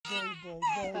نه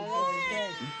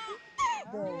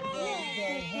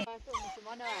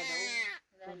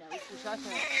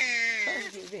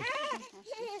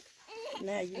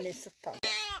یه نصف تا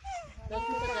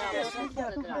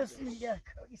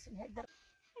بسم الله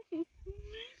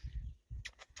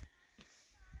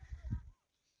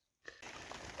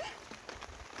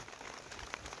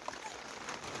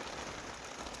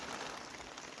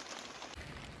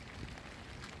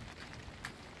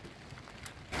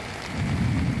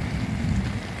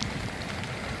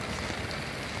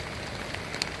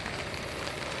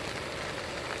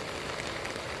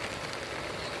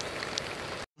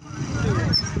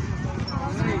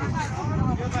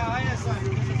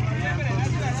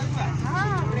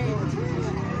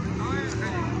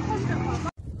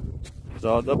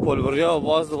زاده پلوریا و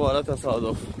باز دوباره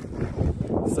تصادف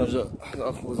سرجا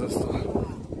خوزستان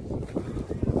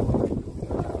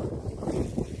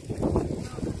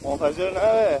منفجر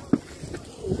نوه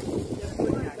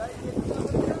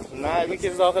نه این که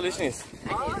داخلش نیست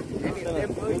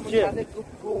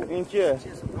این کیه؟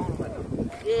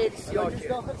 خیلی سیاه که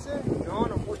نه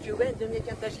موچوبه دنیا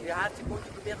کم تشکیل هرچی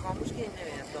کنچو که بیا خاموش که این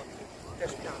نمید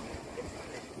تشکیل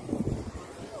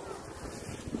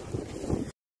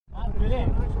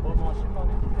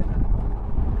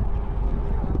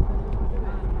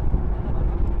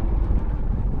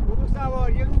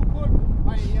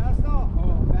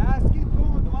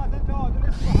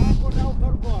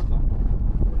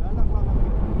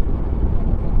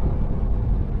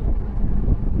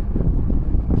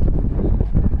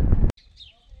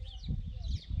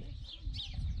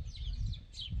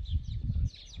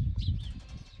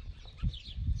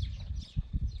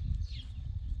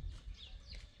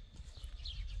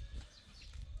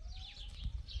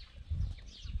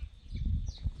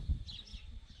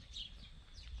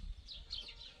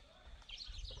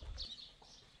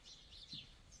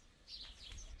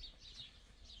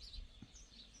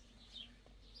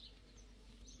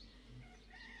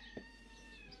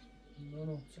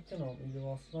Sakina, il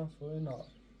va se faire une heure.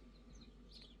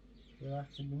 Il va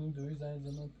acheter une deux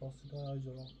ans pour se faire un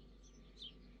jour.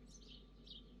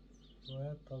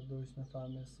 باید تا دویش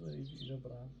نفهمیسته ایره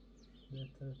برن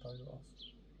بهتره تا راست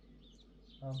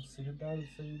هم سیه در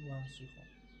سیه و هم سیخون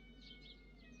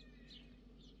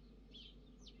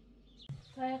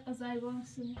تا یک قضایی با هم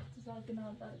سنی اختصار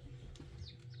گناه دارد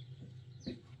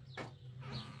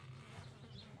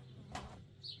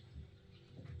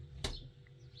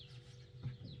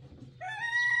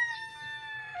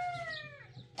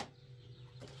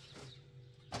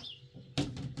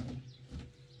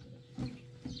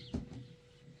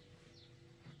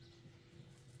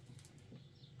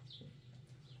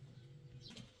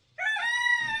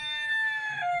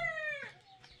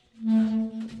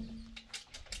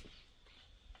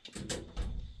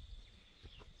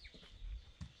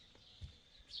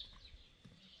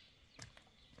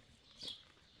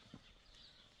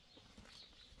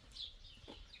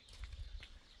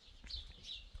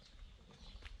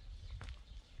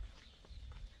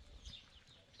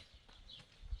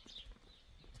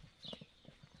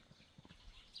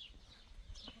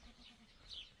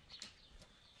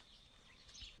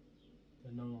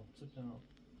No, Sakina.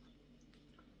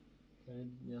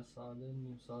 یه ساده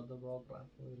نیم ساده با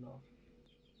رفت و اینا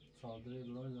ساده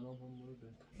برای جناب هم برو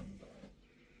بهتر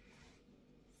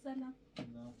سلام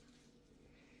نه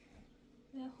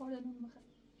یه خورده نون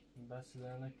بخیر بس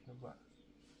در نکنه با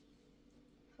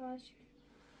خواهش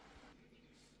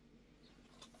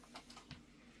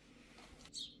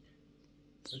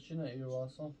بچینه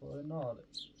ایواسان فوری ناره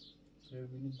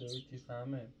ببینی دویتی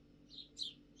فهمه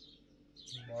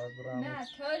نه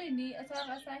طوری نی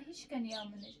اصلا هیچ کنی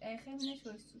آمنش ای خیمنش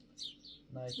ویسو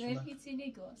نه هیچی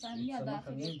نیگو اصلا نیا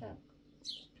داخلی تا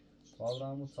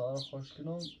بابرامو تارا خوش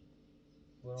کنم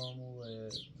برامو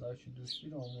داشتی دوشتی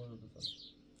رو رو بزنم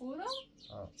اورو؟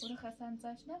 اورو خسن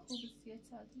زاش نه خوب سیه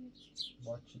سادیه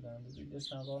با چی دنده دیگه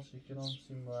چند راست کنم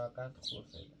سی موقت خور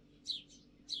خیلی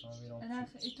نه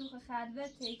ای تو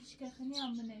خلوت هیچ که خنی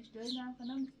آمنش دوی من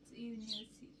خنم ایو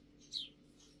نیوسی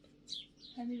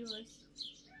همین رو ویسو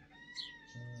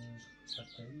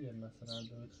خطریه مثلا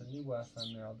دوید خیلی با اصلا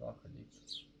نیا داخلی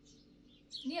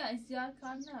نیا از زیاد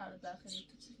کار نهاره داخلی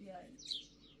تو چی بیایی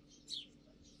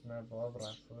نه باب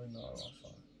رفت روی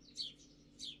نارواسان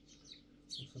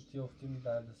سوتی افتیم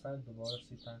درد سر دوباره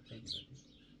سی تنقه گیردیم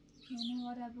یعنی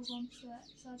واره بگم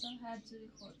سازم هر جوری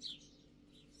خورد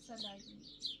سلاگی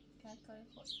کارکای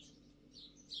خورد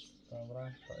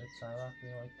دامران تا ایت چند وقت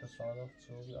بیم ایت تصادف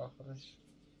چوبی آخرش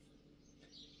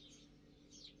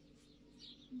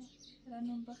نه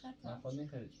رنون بخطا نه خود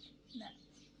نیخرید نه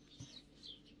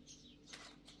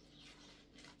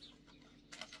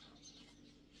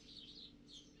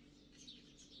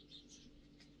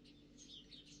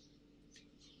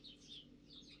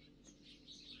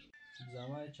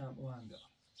زمان چم او هم بیار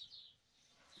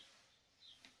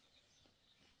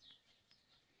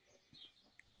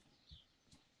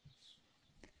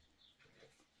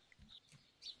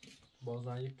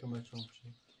بازن یک کمه چون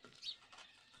چی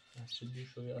چه دی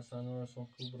شوی اصلا نورسون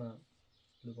خوب برن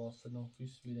لباس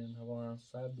نفیس بیرن هوا هم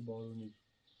سرد بارونی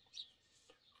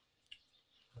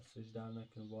هستش در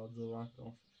نکن باید زوران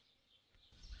کن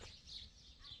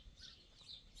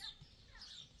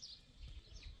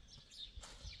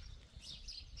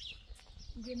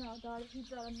جنا دار في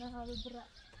دار النهار برا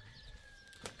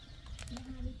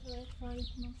نهاري توي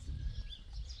فارق نص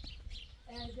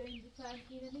جايين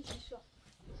بفارقين نيش شو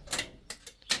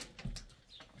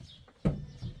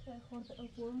خورد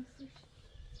أبوه نصيش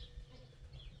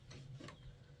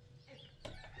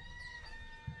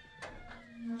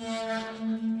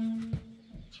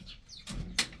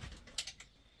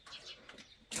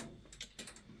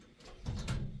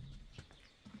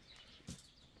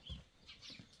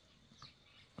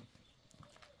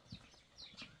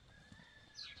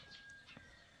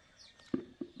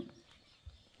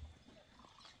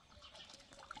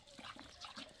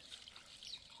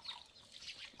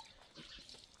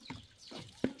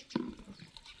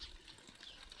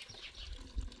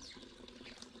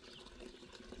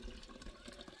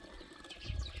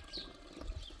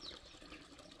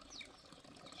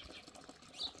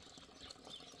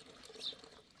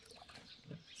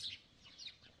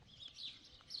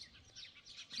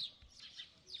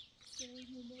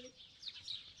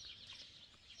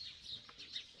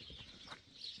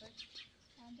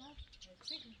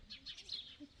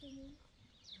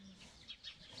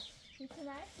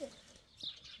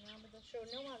Ja, maar dat show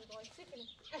no one going chicken.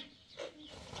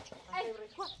 Hey,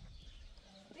 what?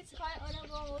 Dit is gewoon een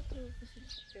gewoon toe.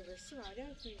 Je wist het maar, ja,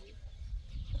 ik weet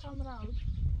het. Gaan we nou?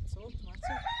 Zo, maar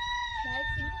zo. Nee, ik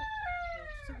vind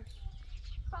niet.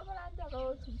 Gaan we aan de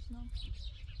rood toe snel.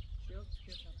 Zo,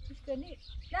 Ik kan niet.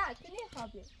 Ja, ik kan niet gaan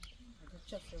blijven.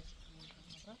 dat is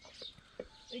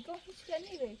Ik hoef iets kan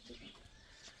niet weten.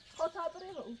 God hebben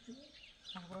we ook.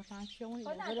 Agora tá achando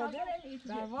Olha, tá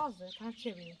vendo? nervosa, tá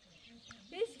achando.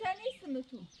 Biz kan ismi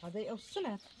tu? هذا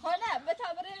يوصلها. Hana,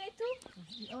 betabreni tu?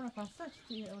 أنا قصت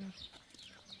أنا.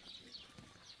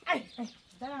 أي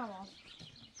ده عوض.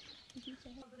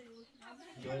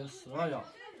 جايس رايا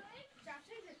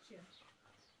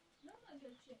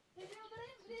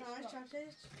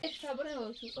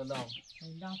سلام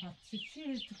لا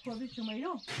هتشيل تكوبي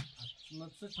شميلو. ما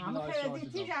تصير عم خير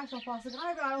تيجي عشان فاصل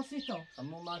غير على سيتو.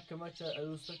 اما ما كمچ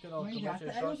اروسك را ما كمچ يجي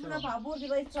أروس أنا شاشه بعبور دي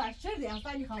بيت تعشر دي أنا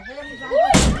تاني خلاص غير مزاج.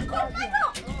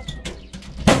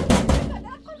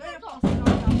 غير فاصل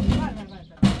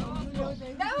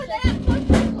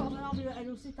أنا عم بيقول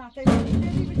أروسي تعتني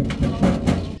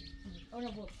أنا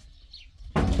بقول.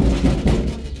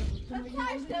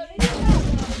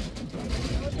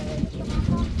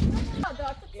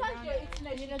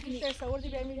 شو صورتي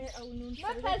بيعمل أو نون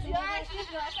ما فزياش لك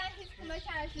عشان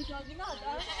تسمع شو شغلنا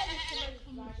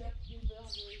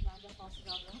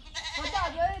هذا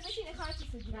بيقول بشي نخاش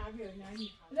تسجل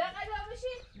لا قالوا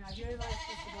بشي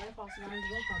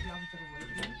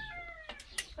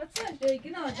هتصدق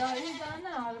كنا دارين أنا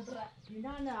على برا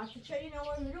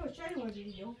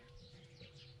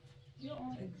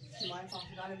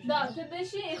لا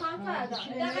تبشي خان هذا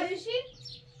لا بشي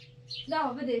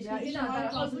لا بديش كنا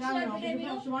خلاص مش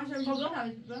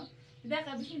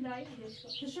دقیقه بشین دایی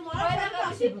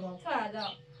هذا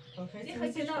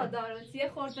خسنا دارت یه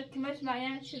خورده کمش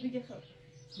معین چه بگه خود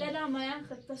دلم معین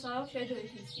خود تصاوب شده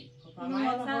بشیسی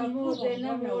مثلا مو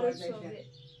دلم مورد شده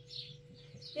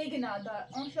دیگه ندار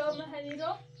اون شو محلی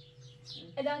رو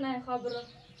ادام نه خبر رو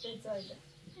بزایده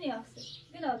نیاسته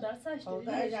گناه دار ساش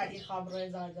اگر خبر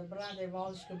زایده برنده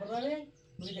والش که برای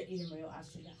بوده علم یو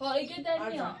اصله. خب ایگه در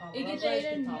نیا، ایگه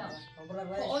در نیا.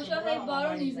 خب شاید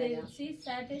بارون نیزه چی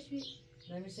سردش بی.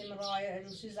 نمی‌سیم رای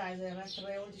عروسی زایده رنگ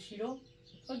رایو دیشیلو.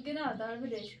 خب گناه دار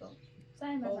بدش کن.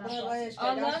 سعی مثلا.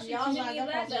 آزارش که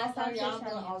نمی‌گیره دستم چشم.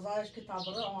 آزارش که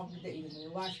تابره آم بوده علم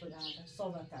یو واش بوده آنها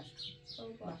صحبتش.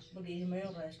 بوده علم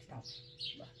یو رایش کتاب.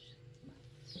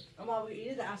 اما بوده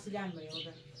ایده اصلی هم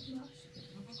میوده.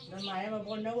 من مایم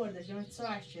با نورده چون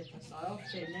سرش چه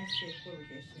تصارف چه نشه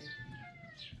کوبیشه.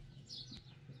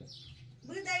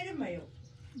 بوده دایر میو.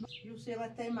 یوسی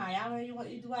رته مایم یو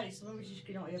ایدواری سوم بیشش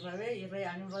کنم ایرای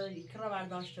یعنی ولی کره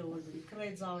برداشته بود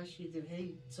کره زاوشی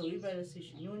هی سوی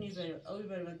برسیش نیونی بر اوی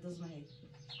بر ودز مهی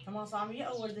تمام سامی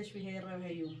اوردش به هی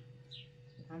هیو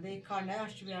هنده کار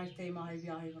نداشت بیار ته ماهی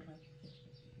بیاهی بره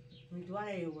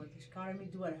میدواره اوردش کار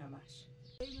میدواره همش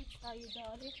داری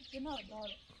گناه دار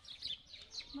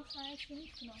ما خواهش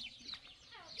کنیم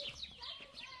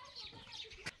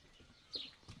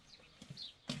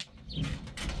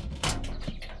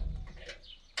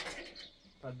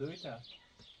دویتا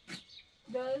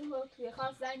دارم با توی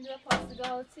خواست زنگ و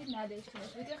پاسگاه چی نداشتیم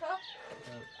بودی خب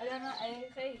الان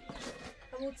خیلی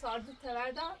همون ساردو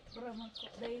تبردم برام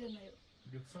دیر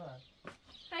میو گفتم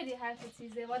خیلی حرف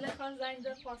چیزه ولی خواست زنگ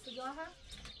و پاسگاه هم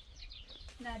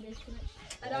نداشتیم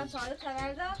الان ساردو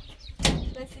تبردم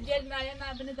رسیدیل مریم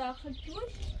مبنی داخل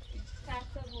توش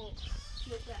تحت و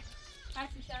لطفا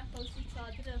هرچی شن خوصی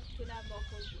صادر کنم با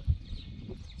خود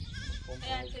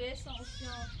اینترسان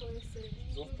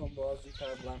گفتم بازی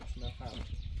کردم که نفهم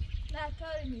نه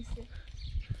کاری نیسته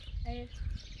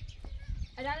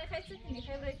الان خیلی سکنی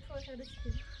خیلی برای کار شده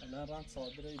سکنی الان رند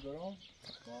صادره برام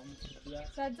با همون سکیه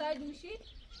صد زای دوشی؟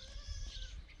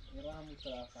 میره همون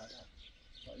طرف هم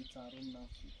با این تنروم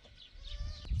نفتی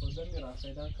خودم میرم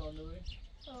فیدن کار نوی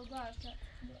باشه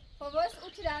خب باز او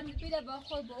که رنده بیله با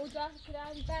خود با او جاهی که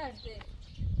رنده برده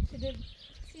شده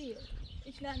چیه؟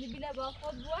 ایش رنده بیله با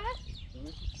خود بود؟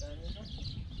 دوی که چنه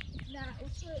نه او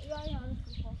چه یا یانو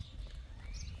که خود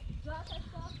جا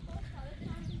تشتا خود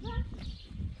ساله رنده برد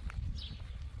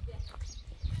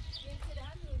یکی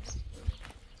رنده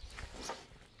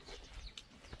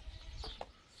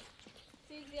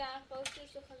چیزی هم خواسته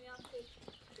سخنی هم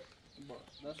خیلی با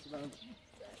دست بند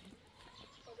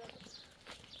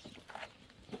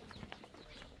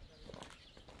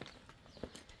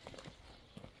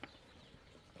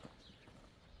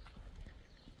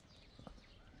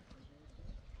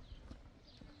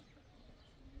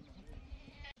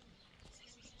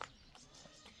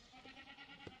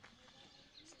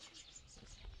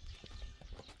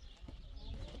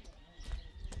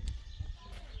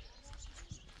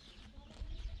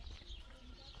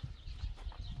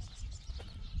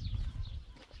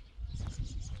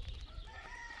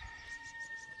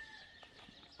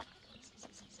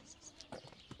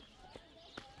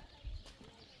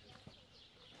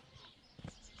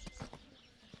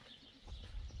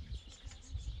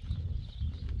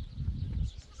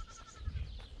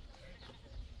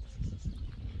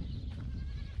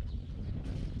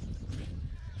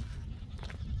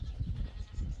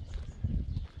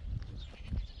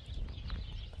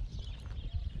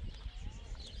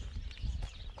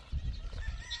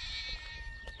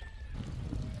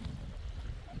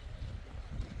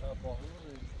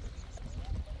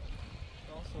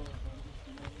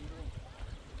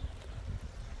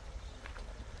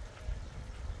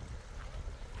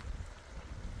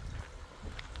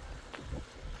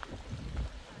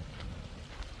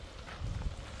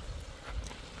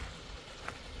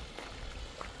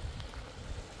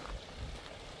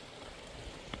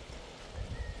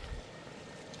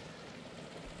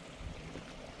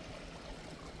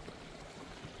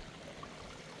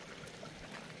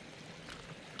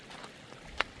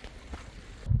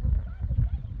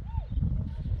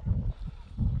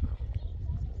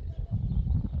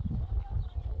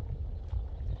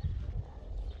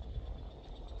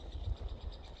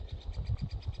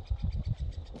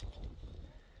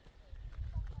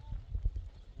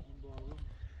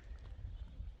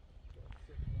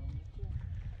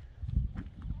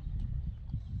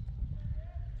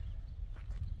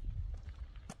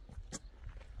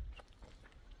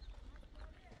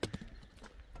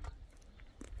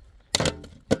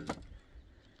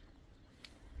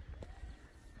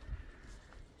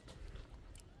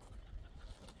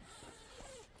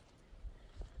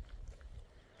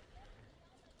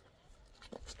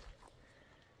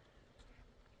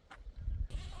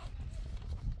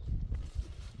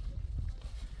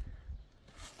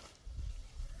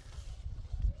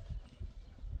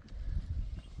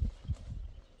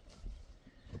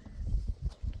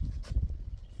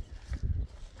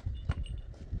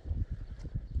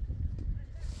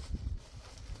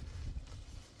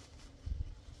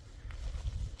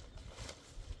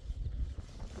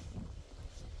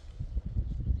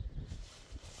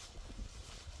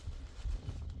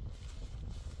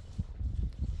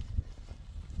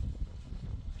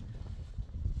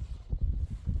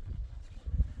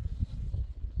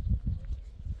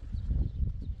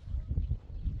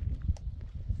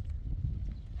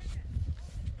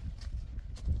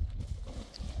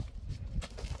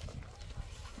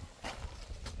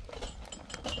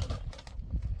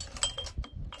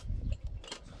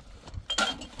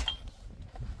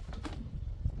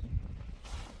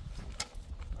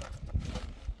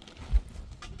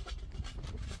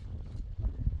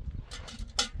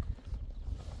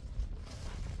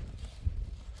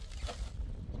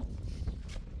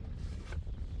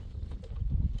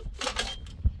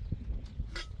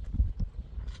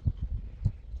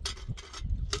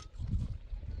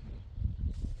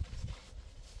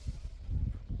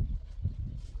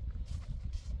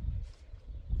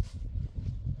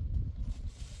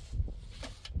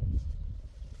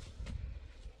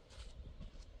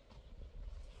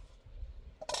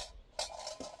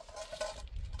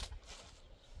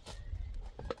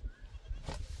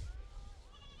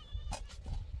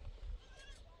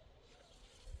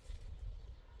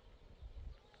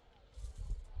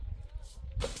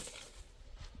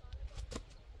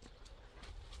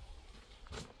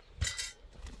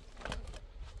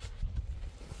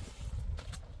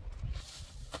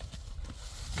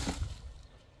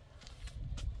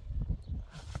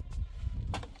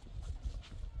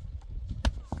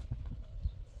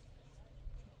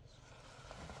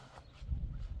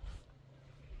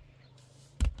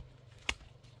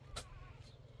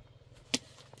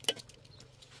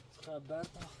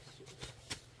خبر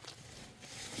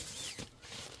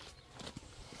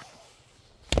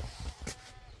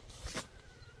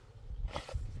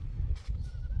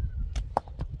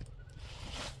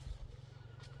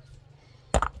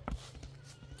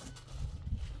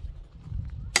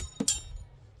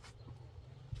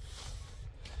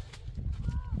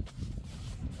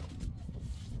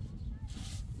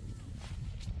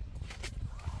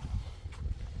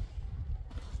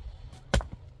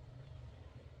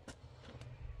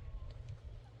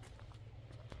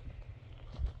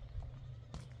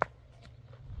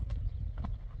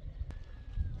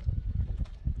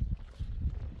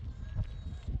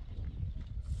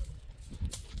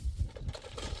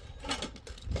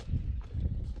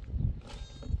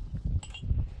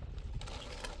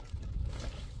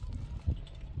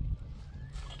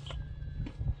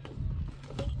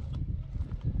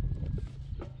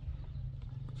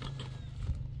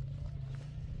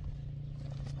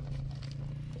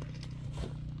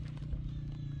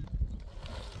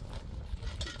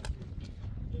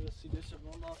رسیده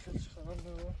شما داخل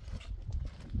çıkaralım.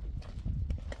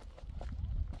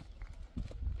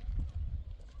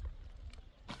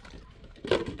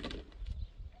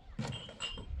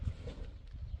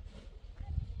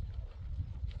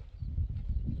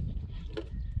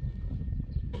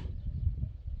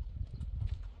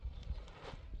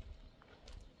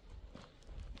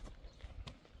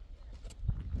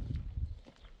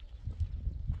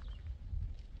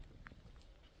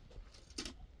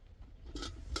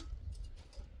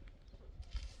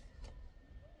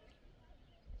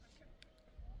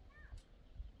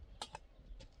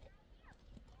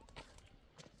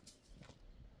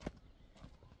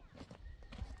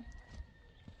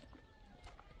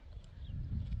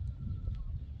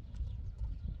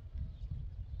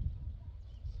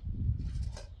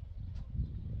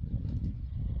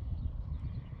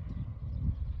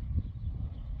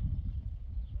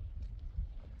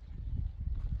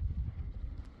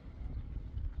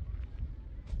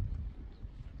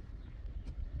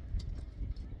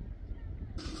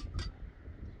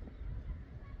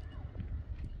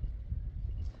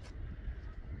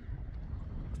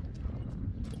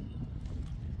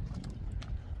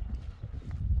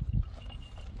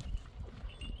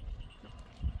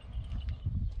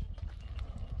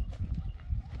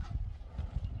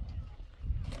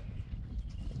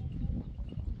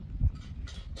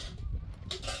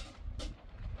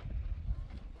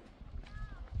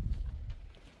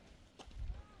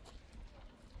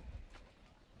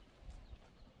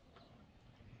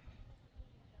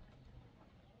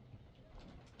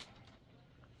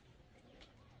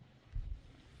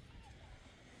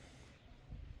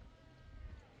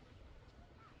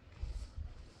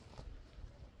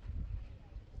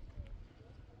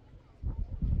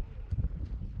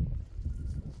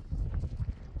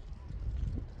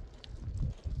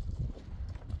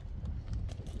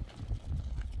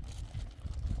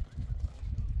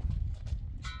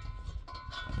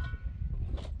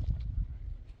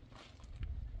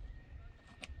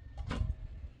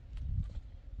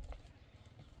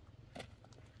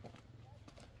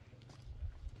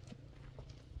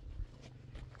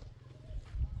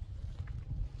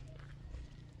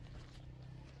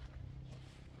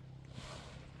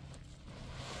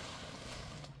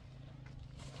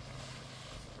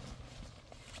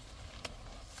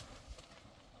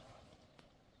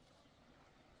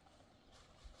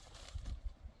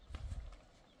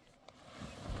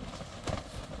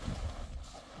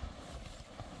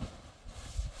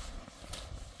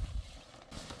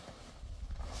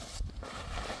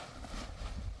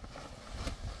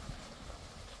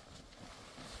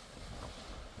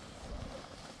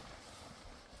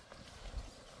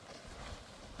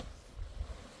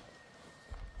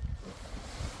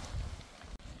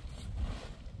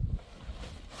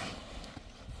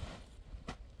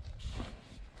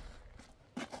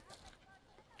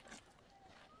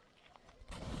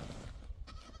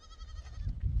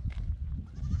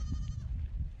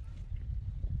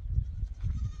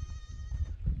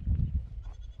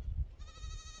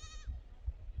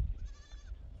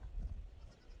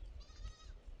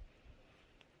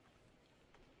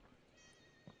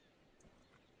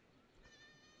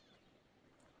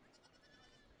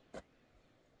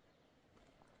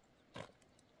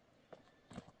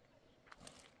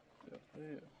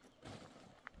 Yeah.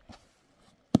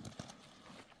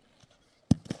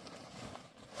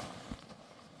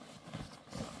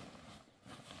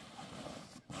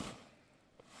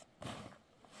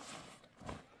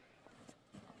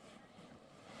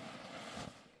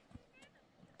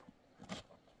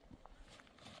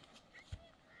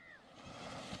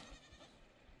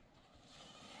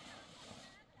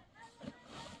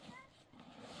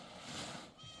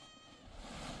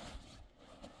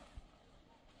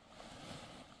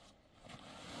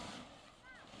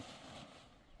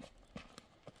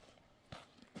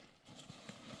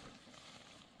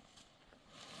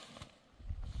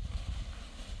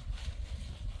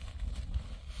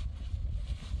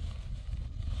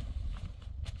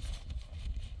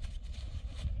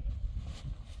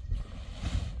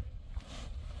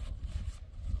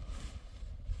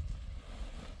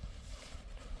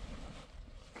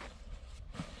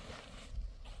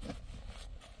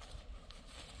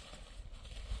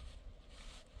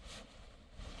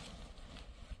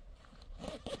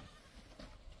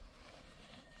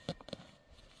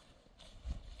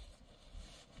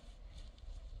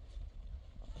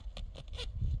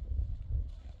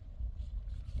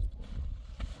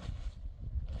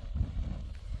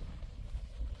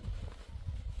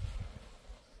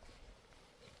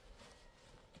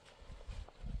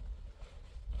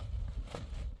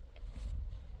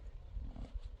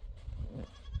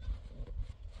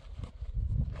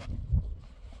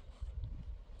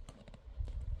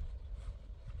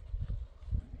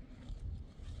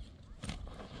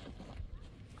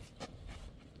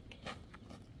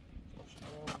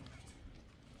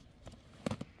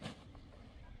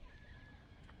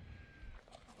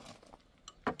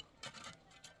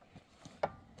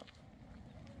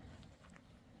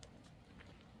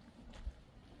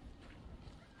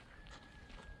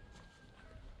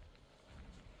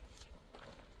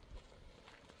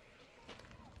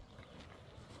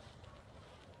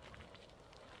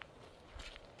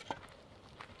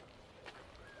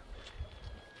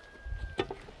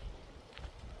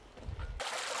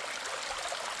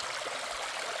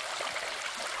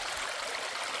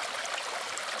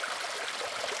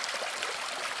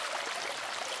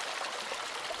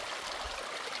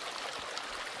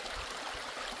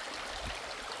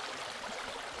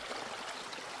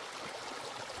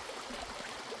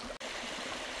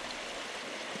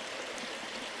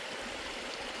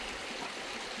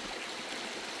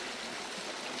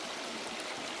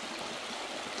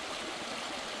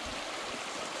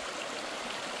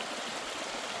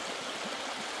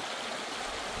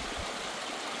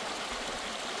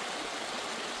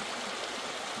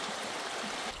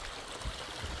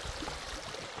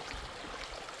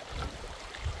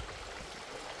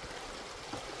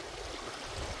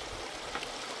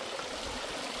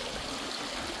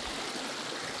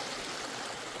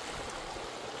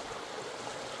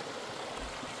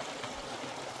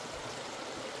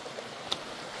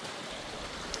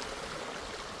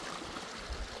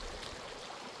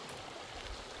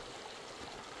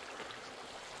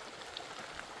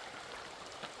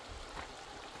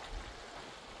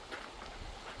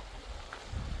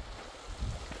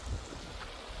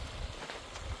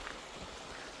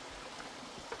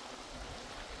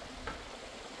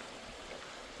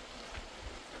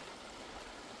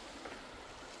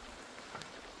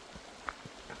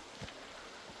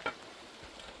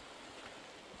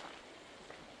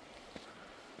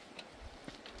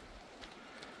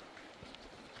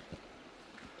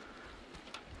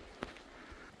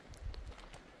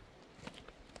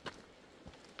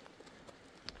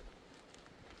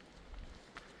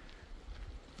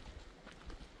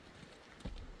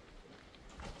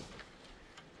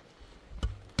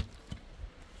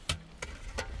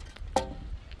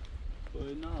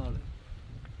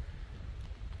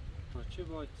 چه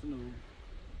باید نو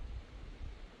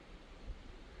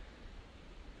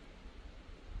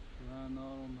و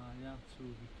نارو مریم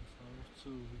توبی تصاوف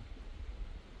توبی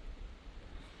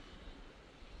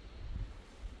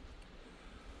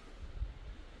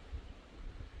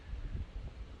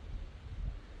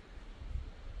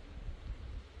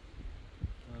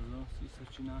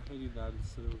Sakina خیلی درد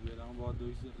سر رو بیارم با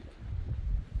دویز داری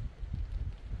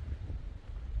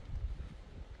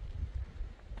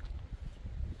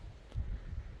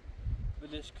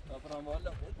بلش کتاب را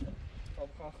والا بود کتاب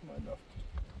خاخ مالا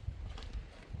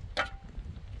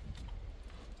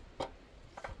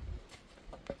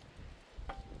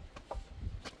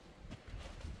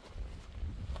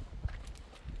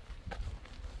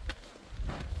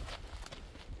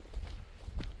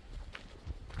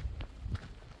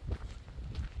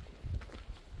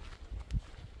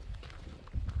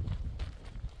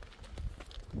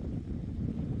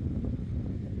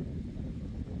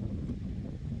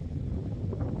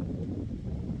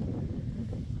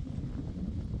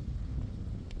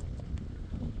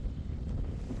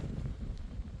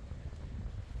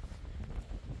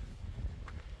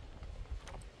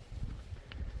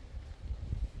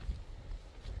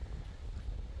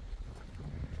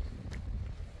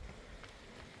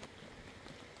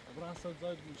Braça de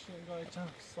olho do chão, agora já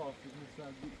sofre, não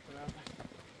sabe de trás.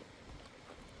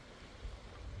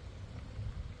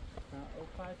 O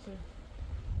pátio.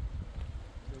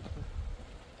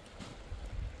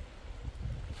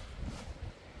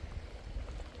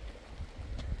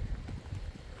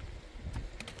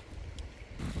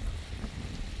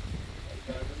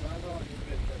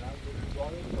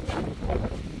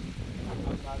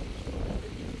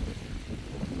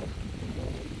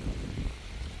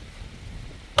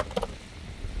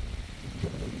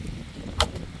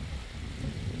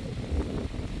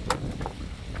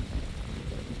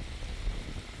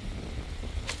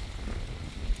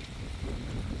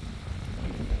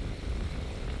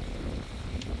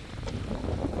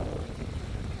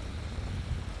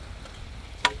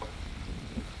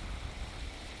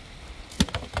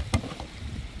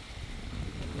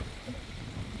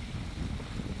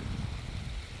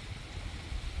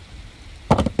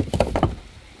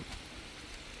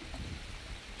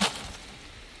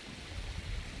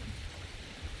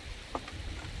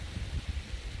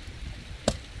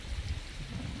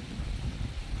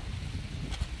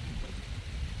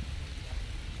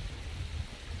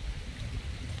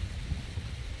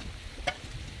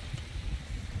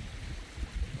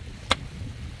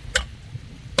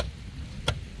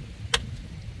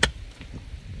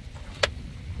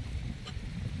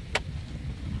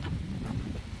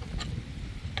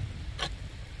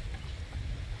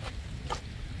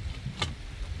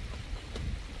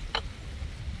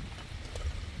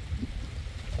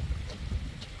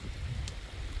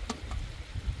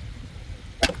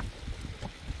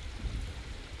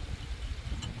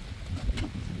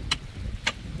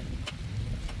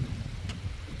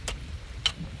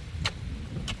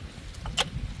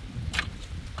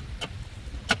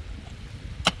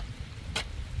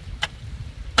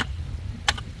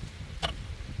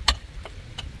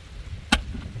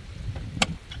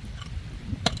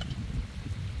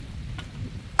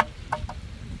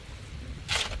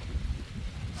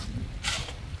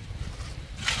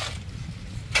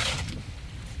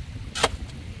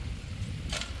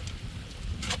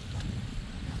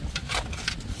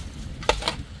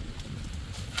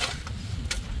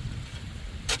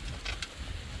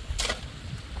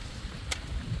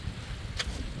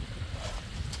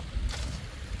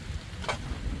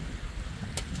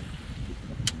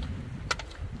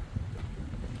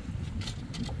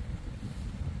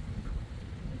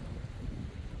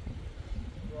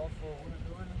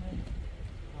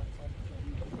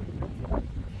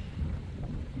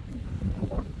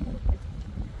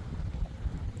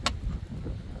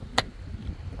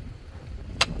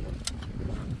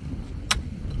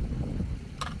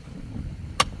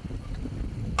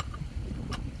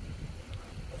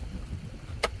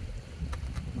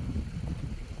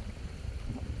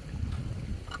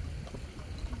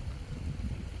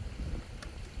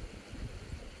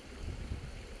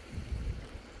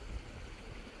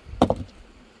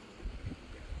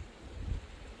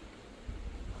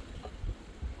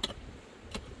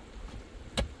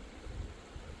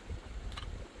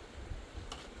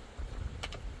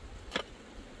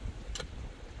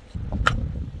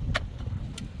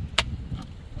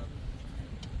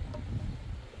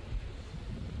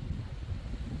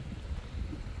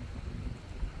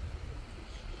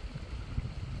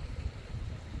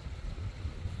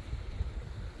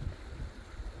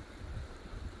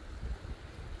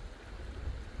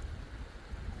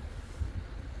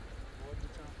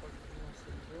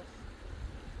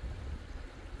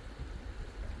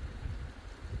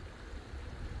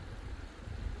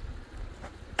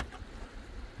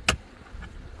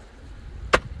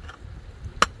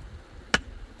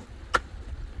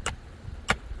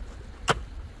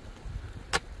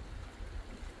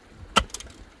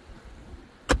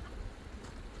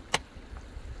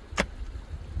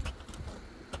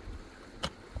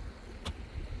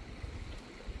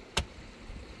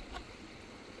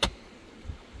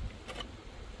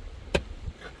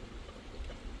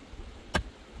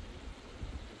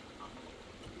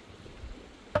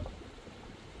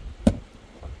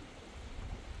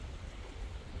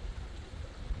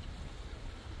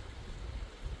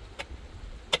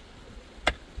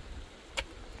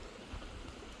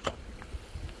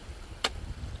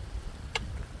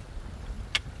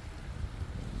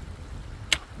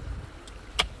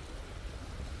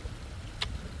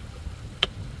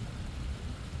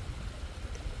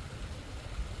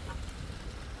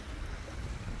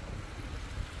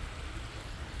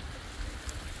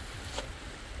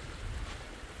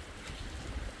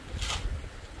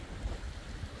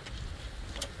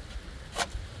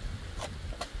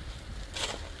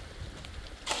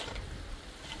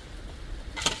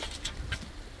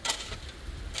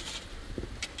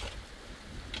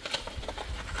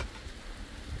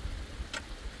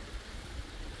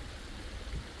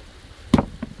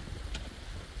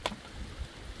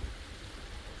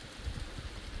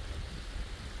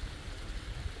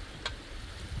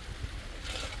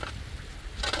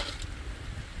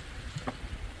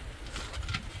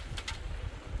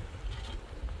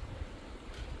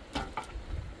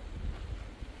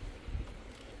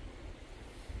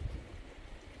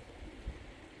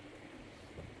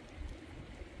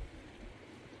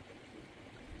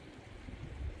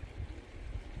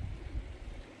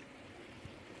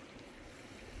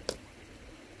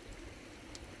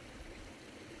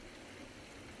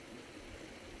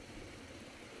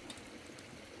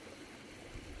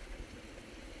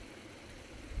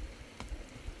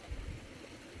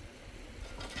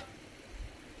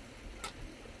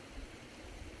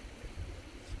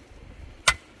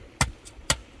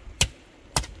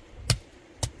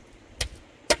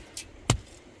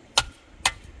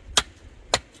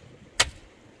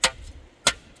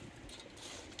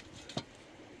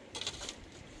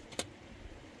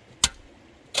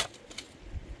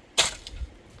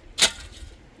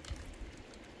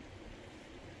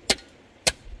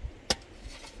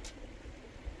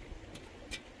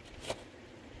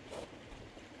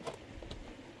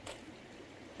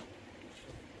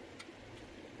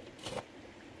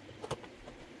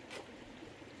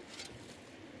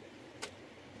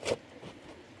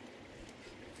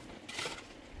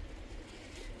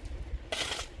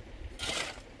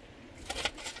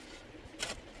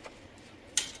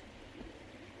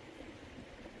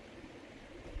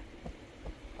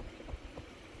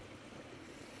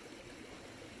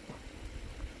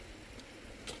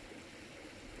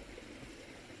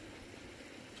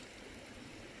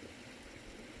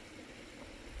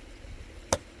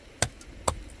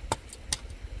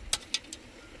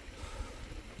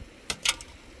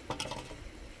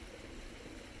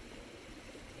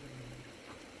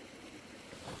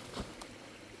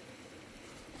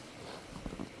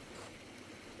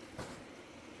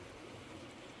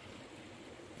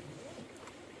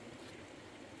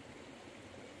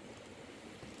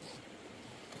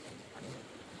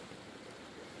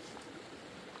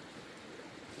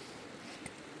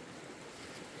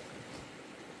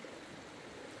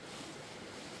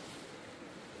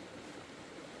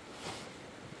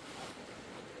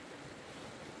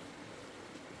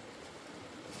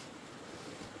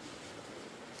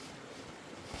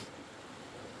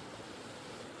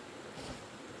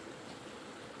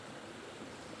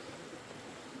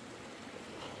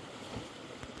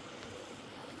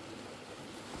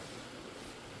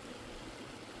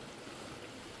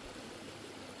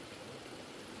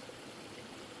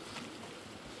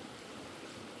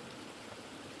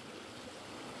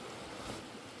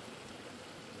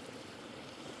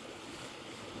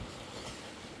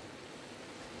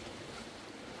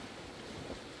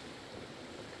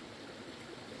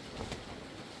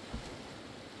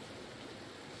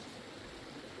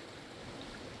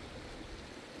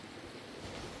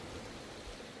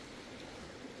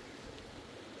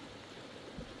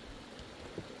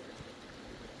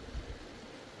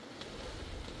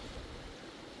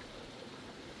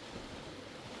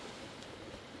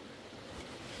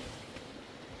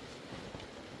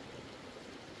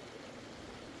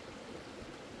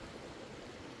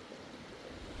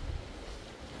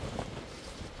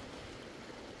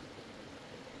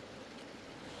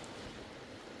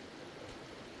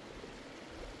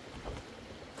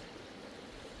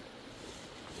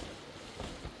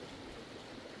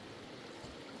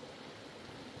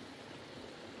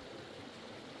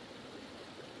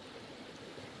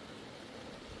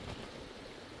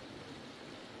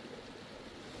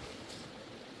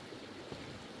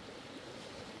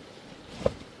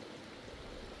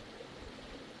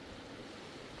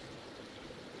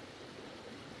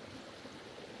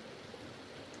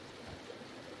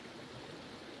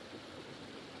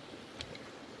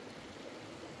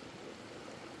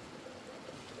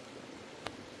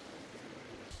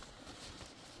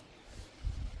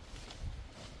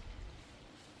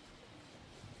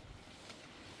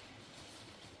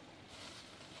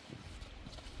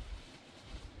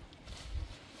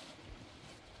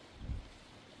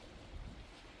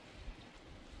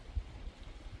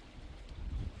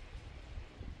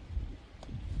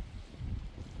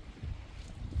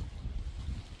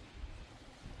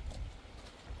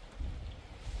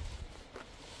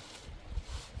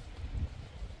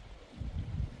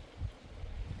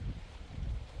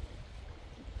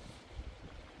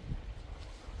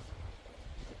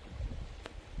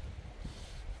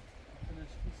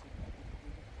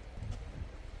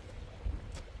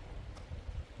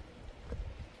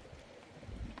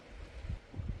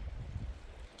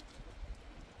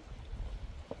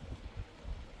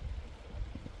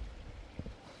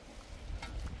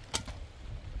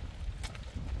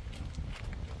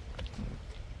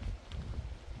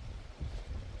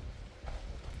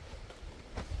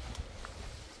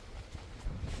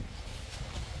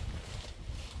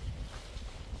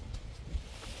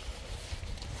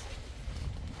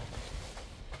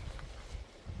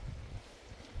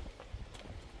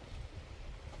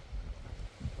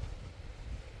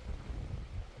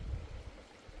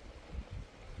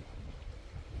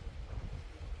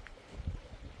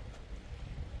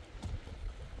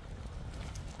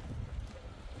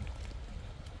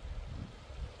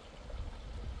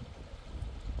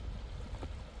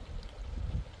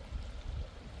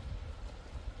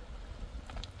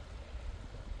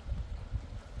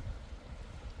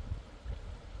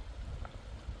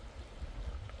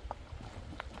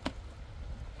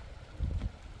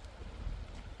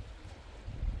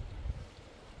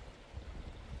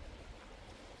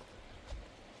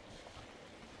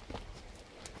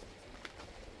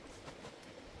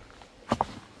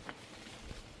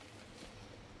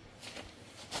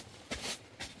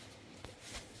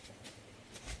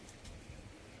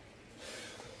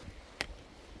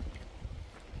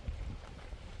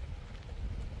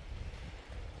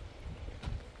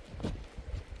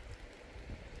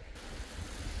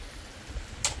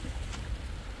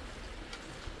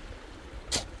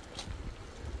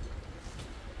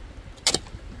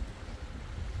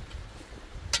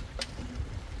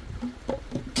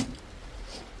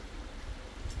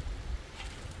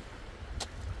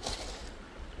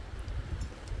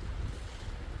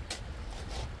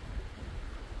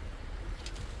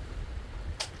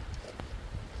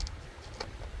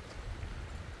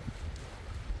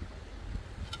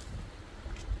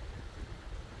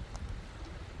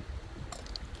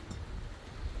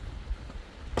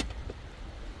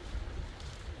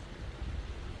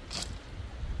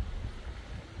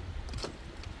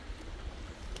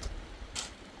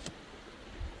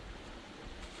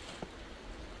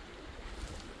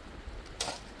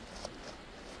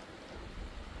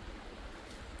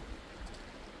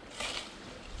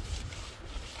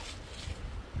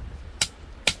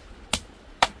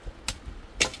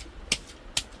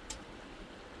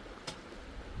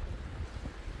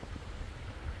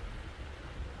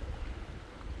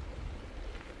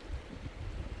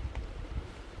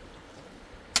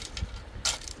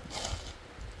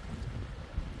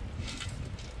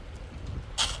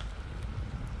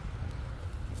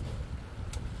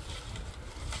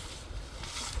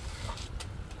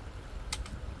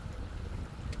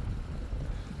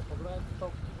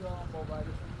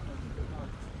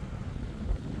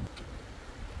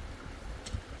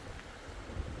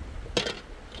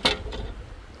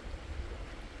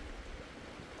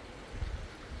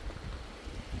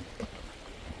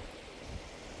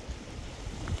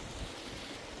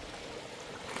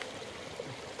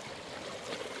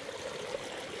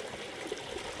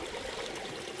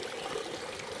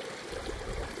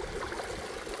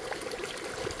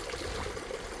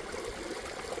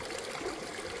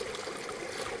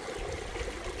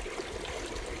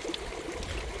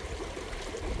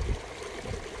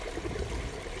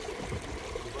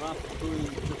 رفت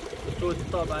توی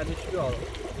تا بعدش بیارم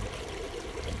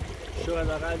شاید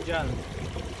اقل جلد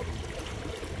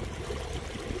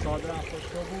صادر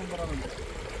افرش رو بون برام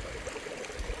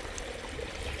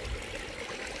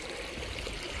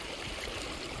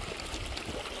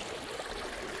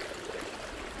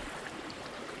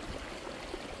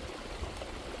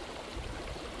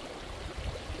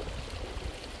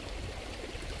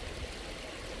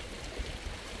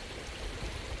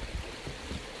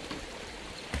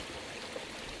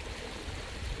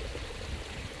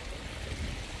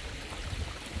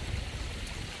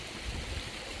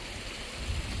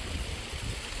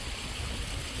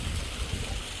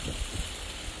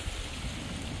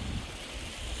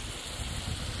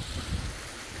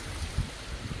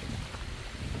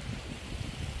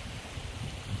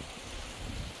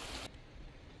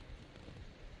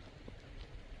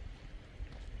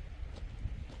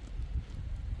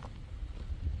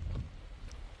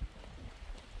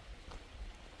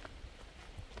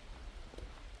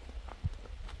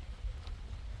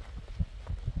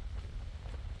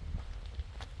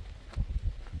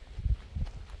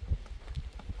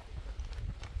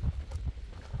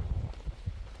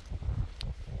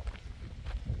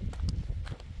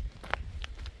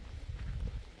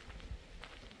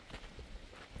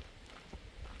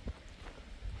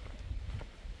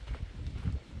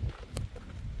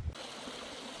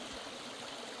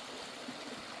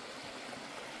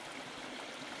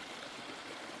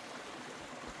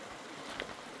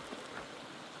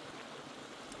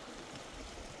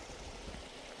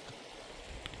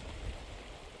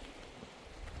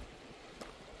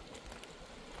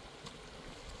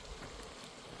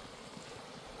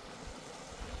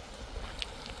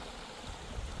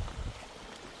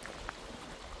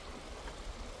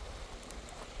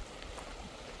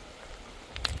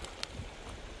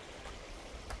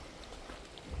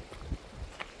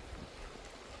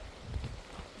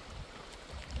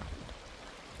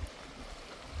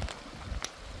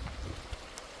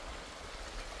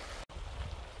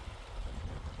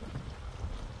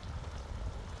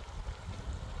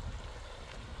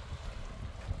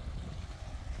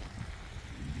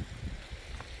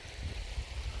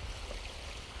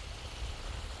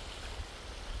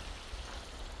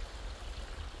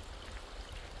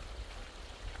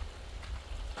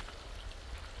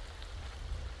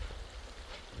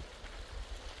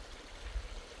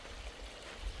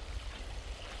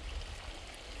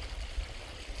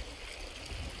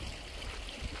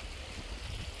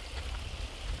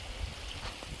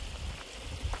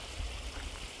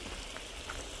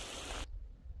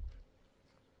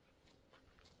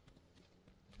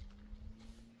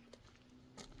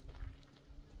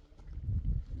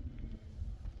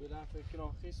بلن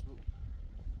فکران خیس بود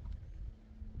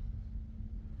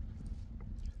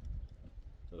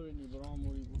طوری برام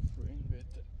موری بود رو این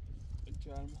بهتر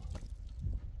گرما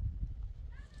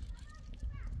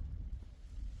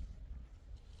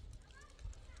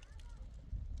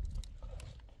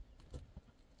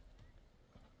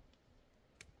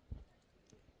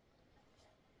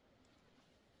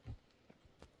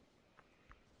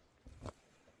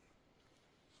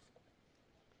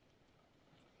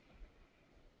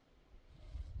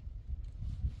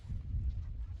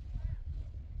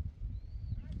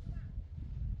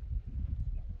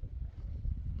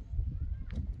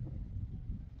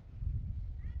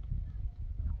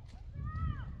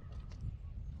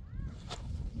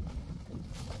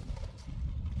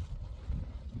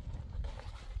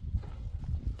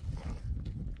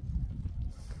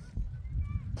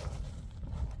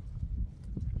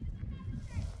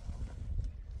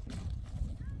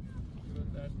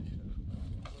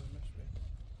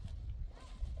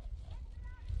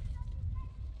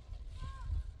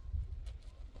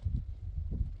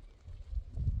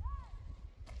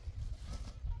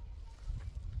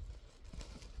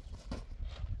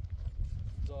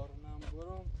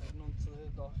برام تکنون چه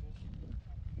داخل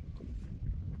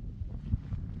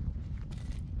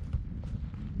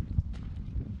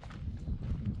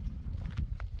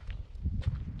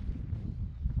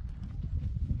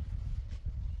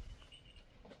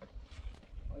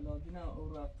حالا دینا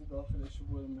او رفت داخلش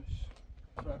بودمش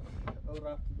او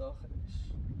رفت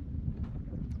داخلش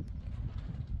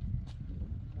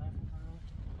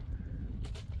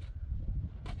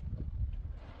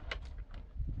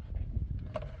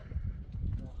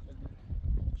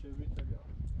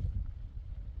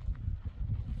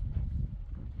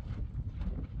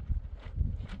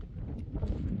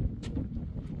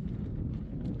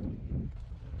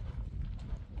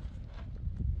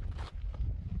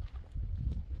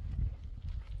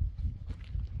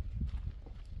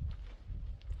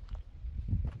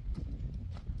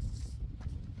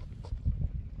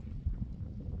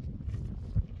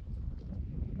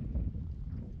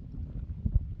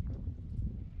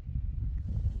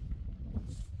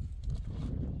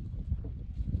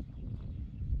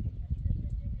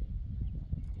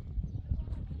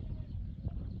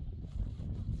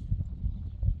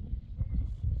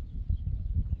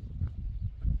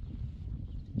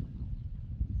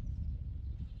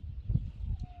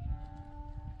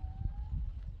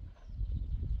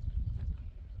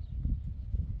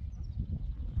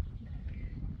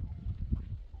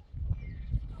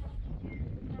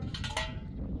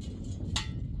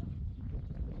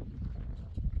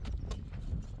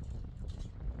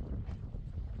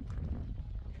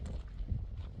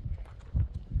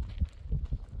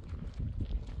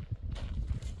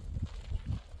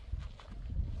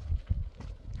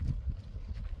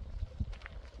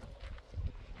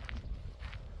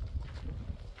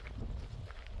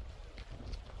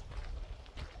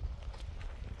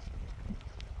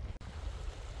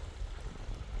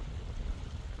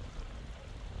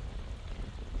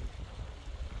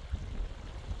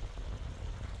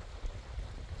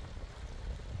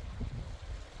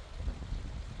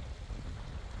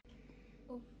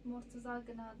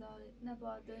مرتضی گناه داره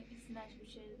نباید اسمش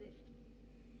بشرده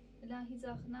الهی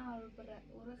زخنه رو بره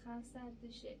و خسته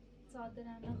دشه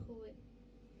صادرانه خوبه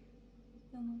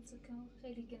نمون سکم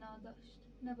خیلی گناه داشت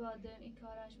نباید این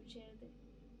کارش بچرده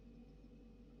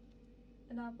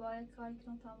الان باید کاری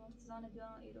کنم تا مرتضی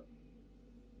نبیان ایرو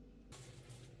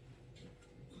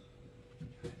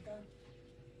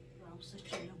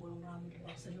Sakina برام رامل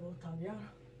واسه رو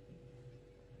تابیار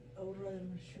اول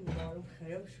من شو دارم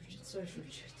خیلی شو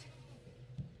شد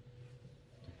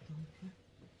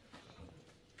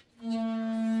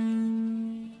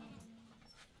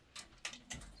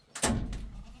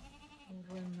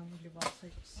اول من لباسه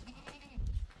بس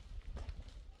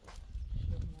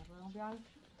شو مرام بیار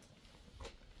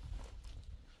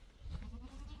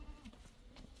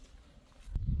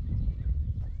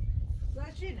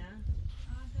Sakina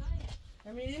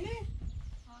می‌بینی؟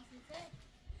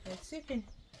 سیکن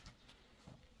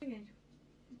یا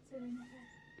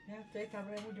توی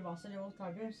کمره بود لباسه لباس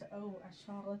تابیم او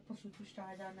اشان رد پشت توش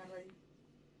تعداد نردی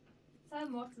سر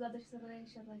مرتضی داشت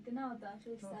سرشون گناه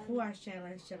داشت خو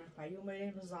اشان پیام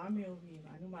میریم زامی و بیم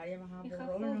انو مریم هم برای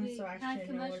خوبی نمی‌سواد هم اشان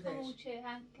کمش نوردش خوچه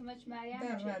هم کمش مریم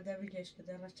در بگیش که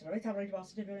در چرا تبرای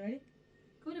لباسه بیاری؟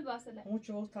 کول باسله اون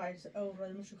چه وقت تایس او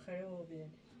رد مشو خیلی و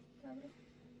بیم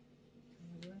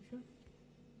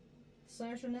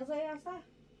سرشون نزایی هسته؟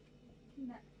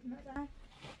 نه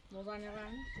موزانی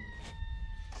رانی؟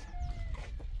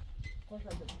 خوش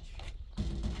بده بچه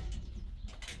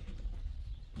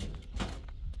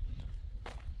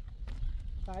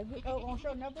باید او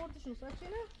آنشا نبردشون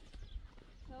ساچینه؟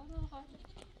 نه خواهد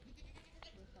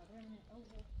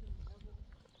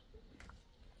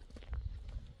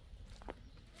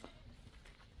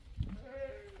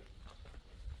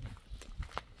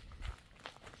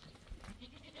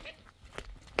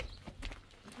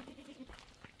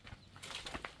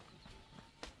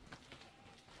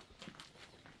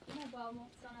با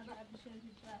محسن بعد بشه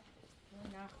بیشتر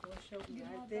نه خوشه و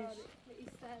نردش این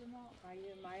سرما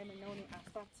مریم نونی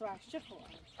اصلا تو عشق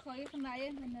خواهد خواهیق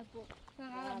مریم نبود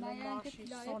فقط مریم که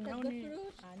لایق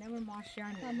بفروش نمون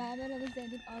ماشیانه و مریم رو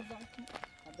زندون آزاد کن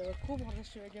در کوب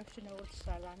هرش رو جفت نورد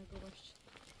سردن گروش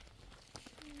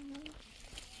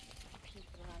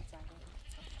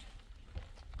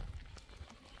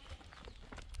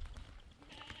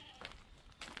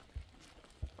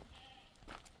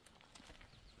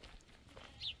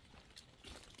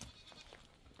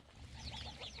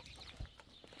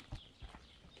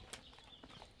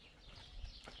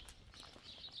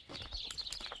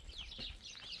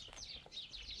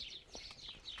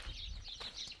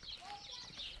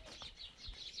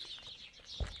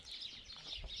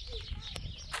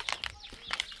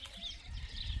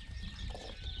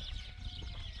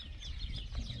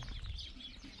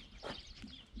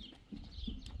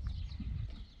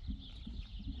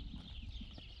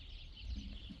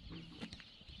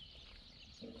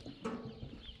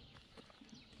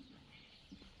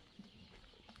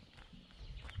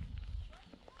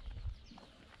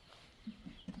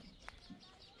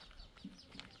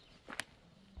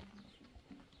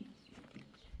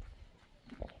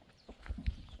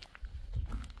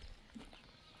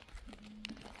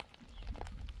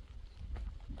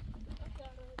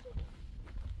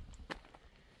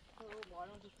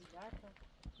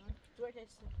Tu é que é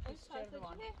esse cheiro do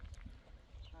ano?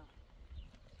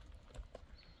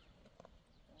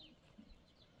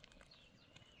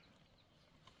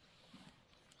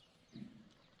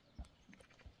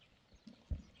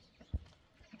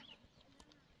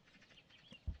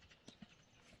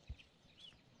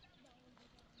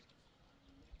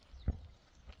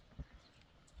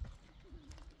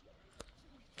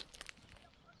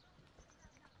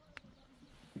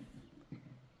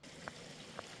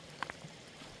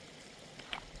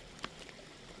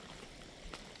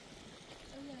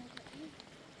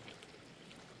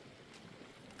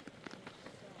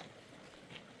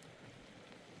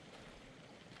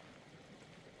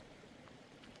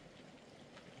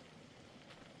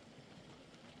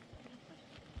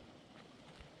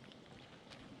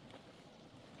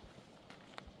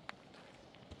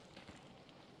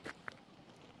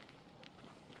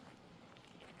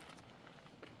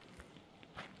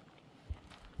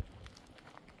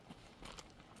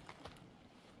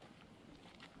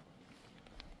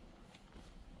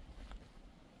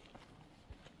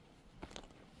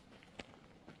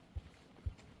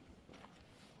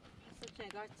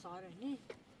 نگاه ساره نی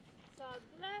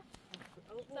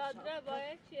صادره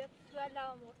باید چیه ولی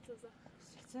مرتضی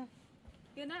سیزه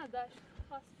گناه داشت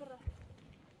خواست بره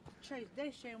چه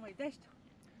دشت اومد دشت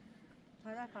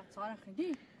پدر پد ساره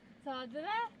خیلی صادره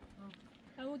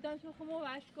او داشت خمو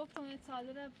وش گفتم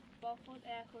صادره با خود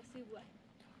اعکاسی بود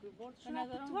برد به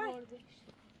نظرم شما بردش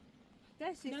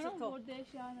دستی نرم تو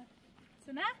بردش یعنی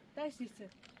سنه؟ دستی تو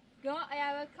یا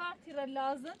اول کارتی را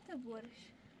لازم تو برش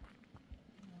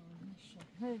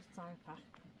هی سای پخت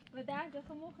و درد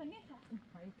خمو خنیه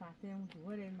هی پخته اون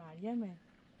دوره مریمه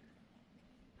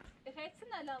خیلی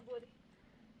سنه لام بری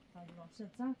هی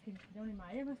واسه زن که دونی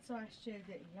مریمه سوش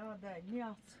چرده یاده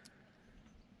میاد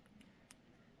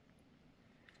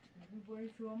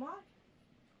بری شما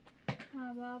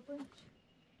ها بابا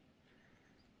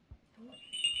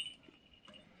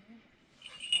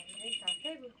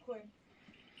کافه بخوری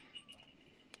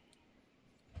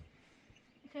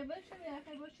خبر شو یا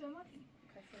خبر شما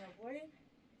کسی نبوری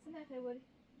سنه خبری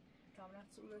کاملا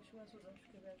سوله شما سوزش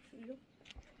که برشویو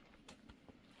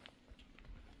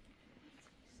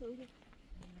سوله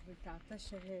به تحت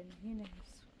شهر نهینه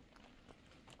هست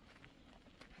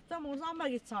حتی موزان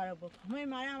بگید ساره بکن من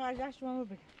مریم برگشت ما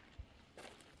بگم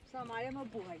سا مریم رو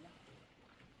بوهیدم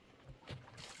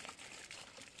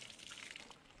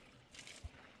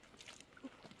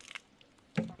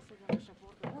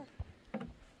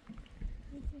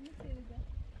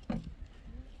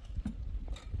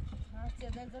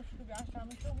دل داشت که بیاش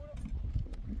همون تو برو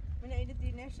من ایده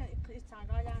دینشن این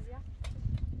سنگال هم بیا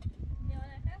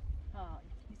نیانه ها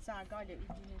این سنگال این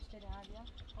دینشته هم بیا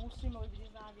همون سیم رو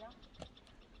بریز هم بیا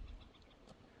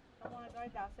همون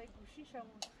اگه دسته گوشیش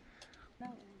همون نه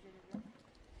اونجا بیا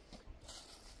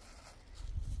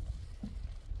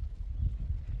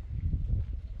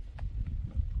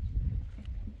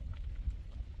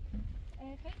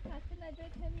خیلی خسته نجای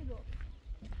کمی رو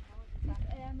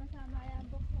مثلا مریم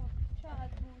بخواب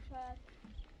شاید بود شاید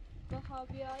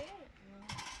بخوابی آیه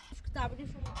تبریک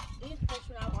شما این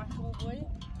خشون هم شما بایی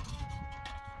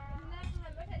نه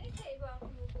همه تنی خیلی با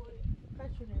هم بوری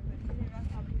خشونه بکنی را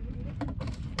تبریک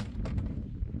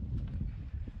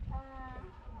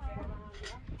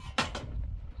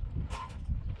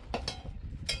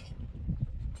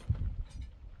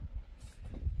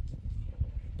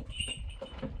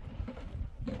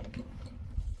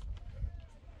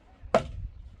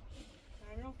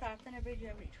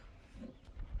بگیره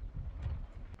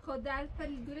خود در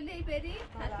پل دوره لی بری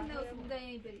حتی نوزم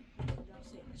دایی بری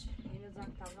اینه زن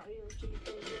تبنا ایو چی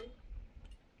بری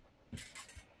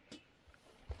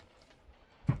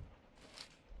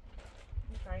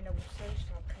میکنی نبوستش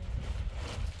تبخیم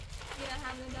یه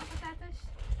همون داخل تحتش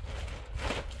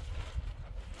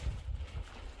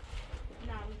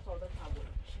نه اون خورده تبول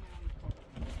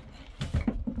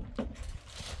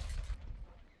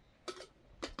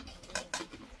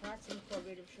این کار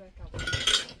بریم شوی تبول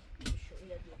شو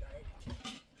ایره دو داره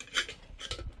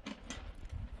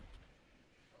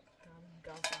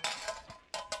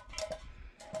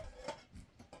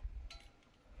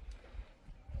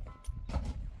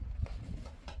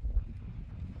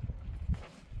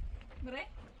بره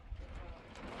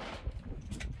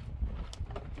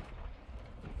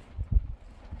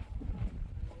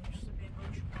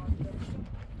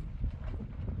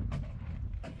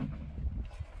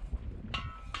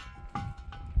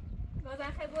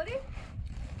گازن خیلی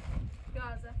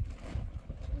گازه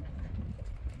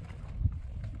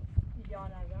یا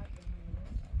نگاه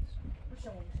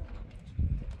بشم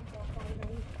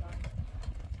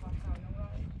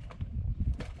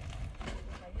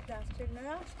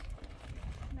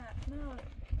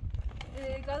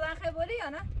نه گازن خیلی یا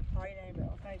نه؟ های نمیبره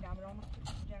آخری دمرام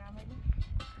جنم هیدی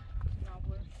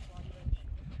نابور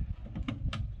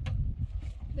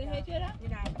به هجره؟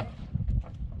 این نمیبره